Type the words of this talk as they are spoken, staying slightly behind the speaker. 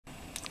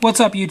What's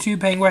up, YouTube?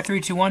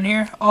 Penguin321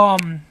 here.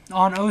 On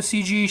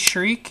OCG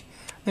Shriek,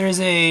 there's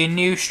a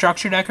new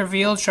structure deck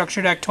revealed,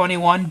 Structure Deck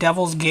 21,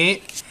 Devil's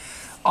Gate.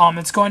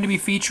 It's going to be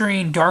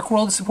featuring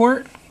Darkworlds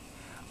support.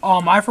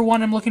 I, for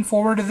one, am looking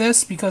forward to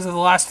this because of the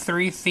last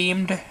 3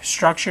 themed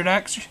structure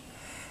decks.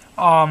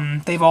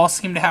 They've all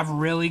seemed to have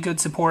really good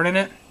support in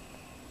it.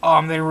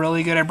 They're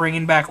really good at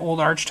bringing back old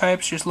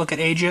archetypes. Just look at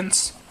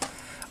Agents,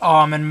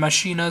 and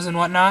Machinas and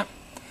whatnot.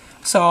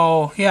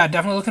 So, yeah,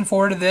 definitely looking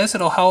forward to this.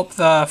 It'll help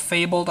the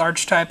Fabled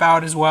archetype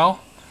out as well.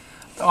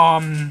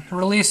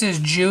 Release is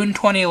June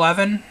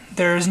 2011.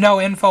 There's no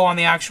info on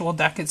the actual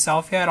deck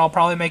itself yet. I'll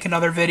probably make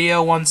another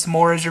video once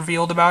more is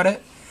revealed about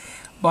it.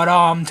 But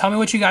tell me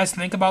what you guys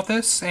think about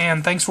this,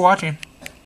 and thanks for watching.